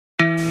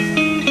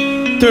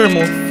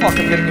thermal. Fuck,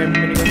 I'm getting a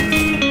minigun.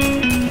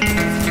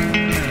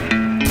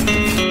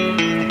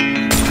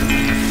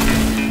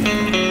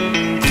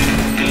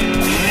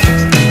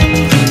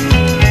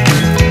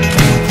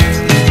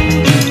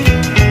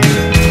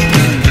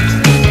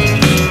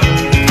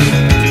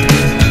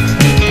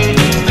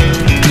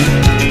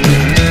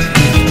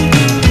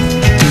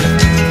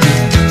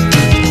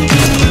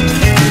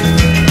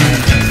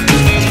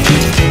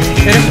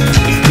 Hit him.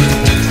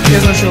 He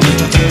has no shield.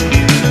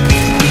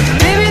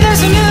 Maybe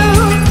there's a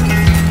new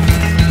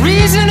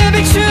reason to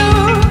be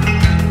true.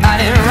 And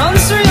it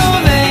runs through your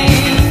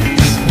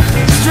veins,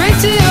 straight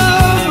to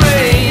your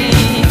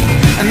brain.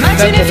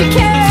 Imagine if you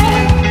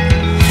can,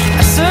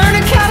 a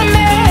certain kind of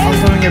man. I'm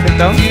throwing a bit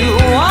down. You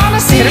wanna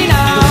see me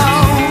now.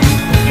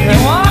 You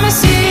wanna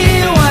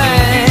see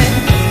when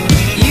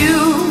you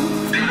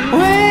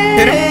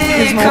Hit him.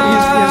 He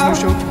has no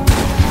shield.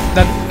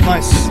 That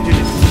nice. GG.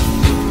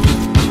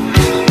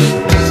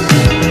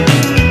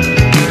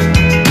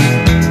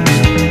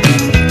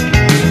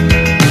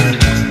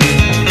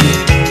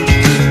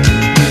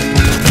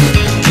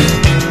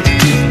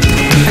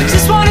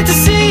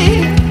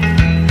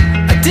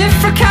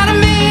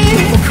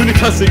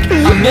 Classic. A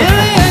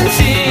million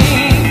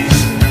things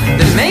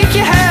that make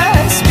your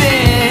head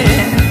spin.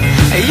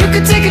 You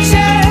could take a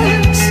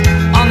chance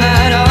on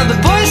that other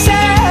boy's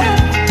head,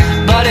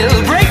 but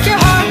it'll break your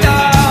heart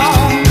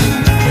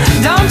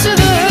down to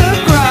the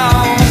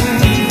ground.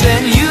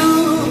 Then you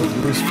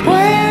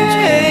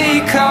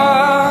wake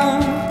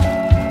up.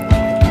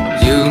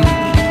 You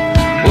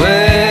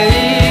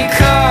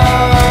wake up.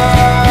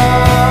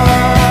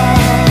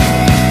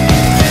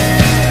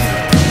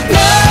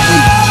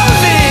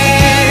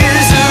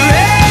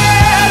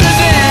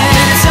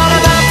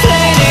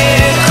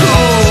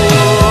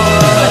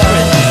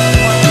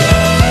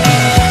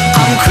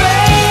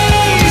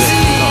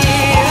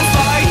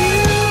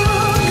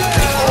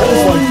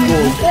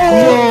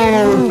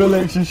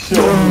 Villex is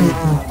showing me.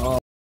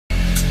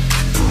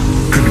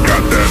 Cause you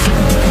got that.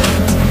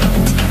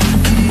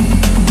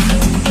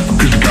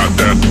 Cause you got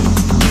that.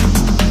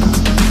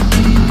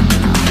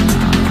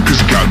 Cause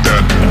you got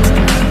that.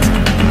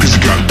 Cause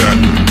you got that.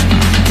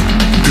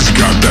 Cause you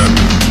got that.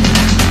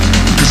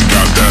 Cause you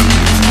got that.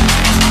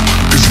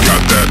 Cause you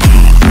got that.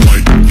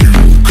 Like you,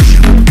 cause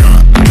you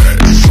got that.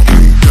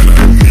 Something that I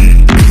need.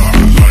 I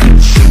like,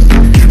 so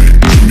give it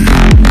to me.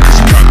 Cause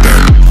you got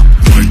that.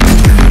 Like you,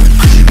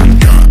 cause you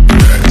got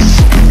that.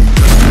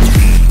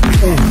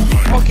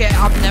 Okay,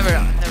 I've never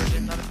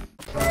been done.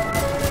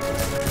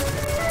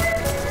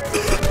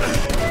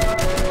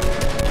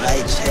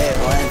 Right check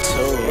 1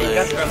 2. You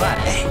got to relax.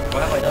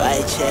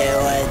 Right check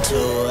 1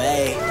 2.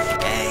 Hey,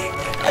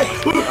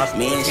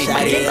 me and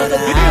Shotty on the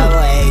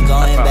highway,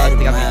 going back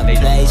to my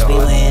place. We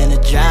went in the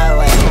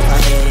driveway,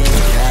 fucking in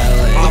the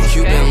driveway. I'm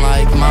Cuban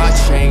like my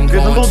chain,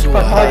 going to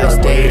a high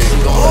stage. She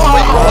gon'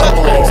 run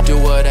my do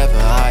whatever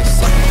I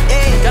say.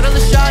 Got a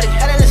little shawty,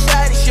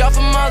 she off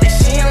of Molly,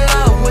 she in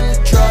love with the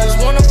drugs.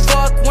 Wanna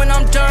fuck when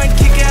I'm done,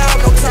 kick it out,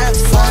 no time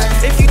for fun.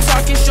 If you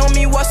talking, show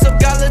me what's up,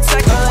 got let's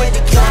take it with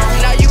the drum.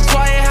 Now you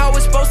quiet, how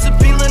it's supposed to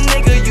be, little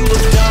nigga, you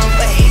look dumb.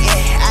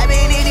 I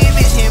been in this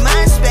bitch in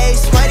my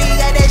space. What he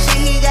got that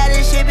shit, he got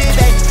to ship it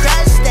back to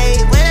cross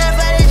state. When I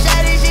find a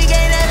shawty, she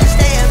can't ever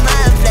stay in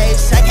my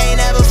place. I can't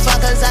ever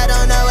fuck cause I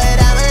don't know what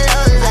I'm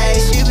alone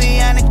like. She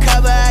be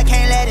undercover, I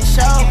can't let it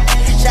show.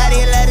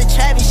 Shawty let her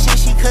trap me shit,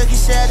 she cook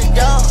and sell the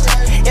dough.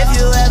 If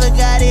you ever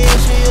got an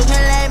issue, you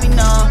can let me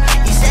know.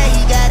 He said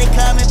he got it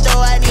coming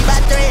through, I need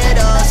about 3 of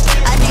those.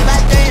 I need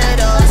about 3 of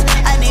those,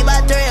 I need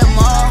about 3 or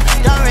more.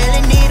 Don't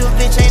really need a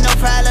bitch, ain't no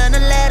problem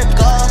to let her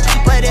go.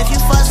 But if you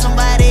fuck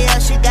somebody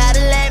else, you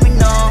gotta let me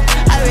know.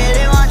 I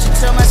really want you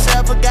to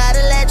myself, but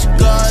gotta let you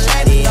go.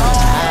 Let me know.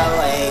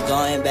 Highway,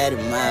 going back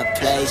to my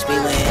place. We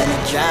went in the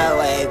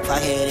driveway,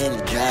 pocket in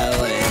the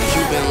driveway.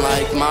 Cuban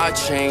like my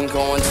chain,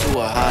 going to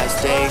a high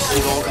stage.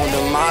 She gon' come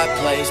to my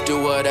place, do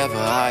whatever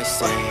I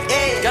say.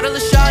 Got a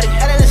little shawty,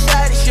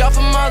 she off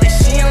of Molly,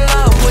 she in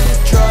love with the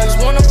drugs.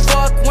 Wanna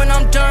fuck when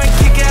I'm done,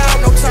 kick it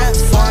out, no time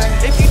for fun.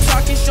 If you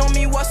talking, show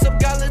me what's up,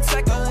 got let's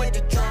take it with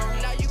the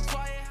drum. Now you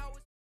quiet, how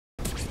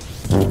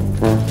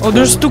it's... Oh,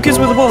 there's 2 kids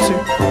with the balls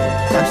here.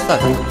 I'm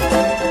stuck.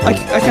 I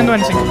can't do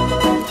anything.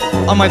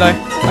 I might die.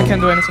 I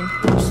can't do anything.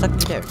 I'm stuck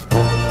there.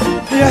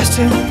 Yes,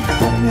 Tim.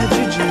 Yeah,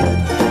 GG.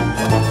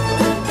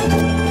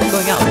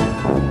 Going out.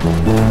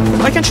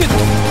 I can shoot.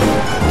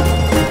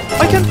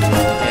 I can.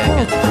 Yeah, I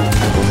can.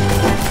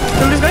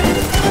 Kill this guy.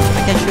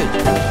 I can shoot.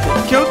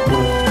 Kill.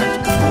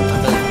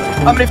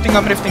 I'm rifting. I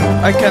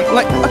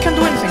can't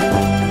do anything.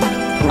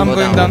 I'm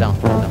going down.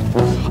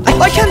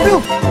 I can't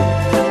build.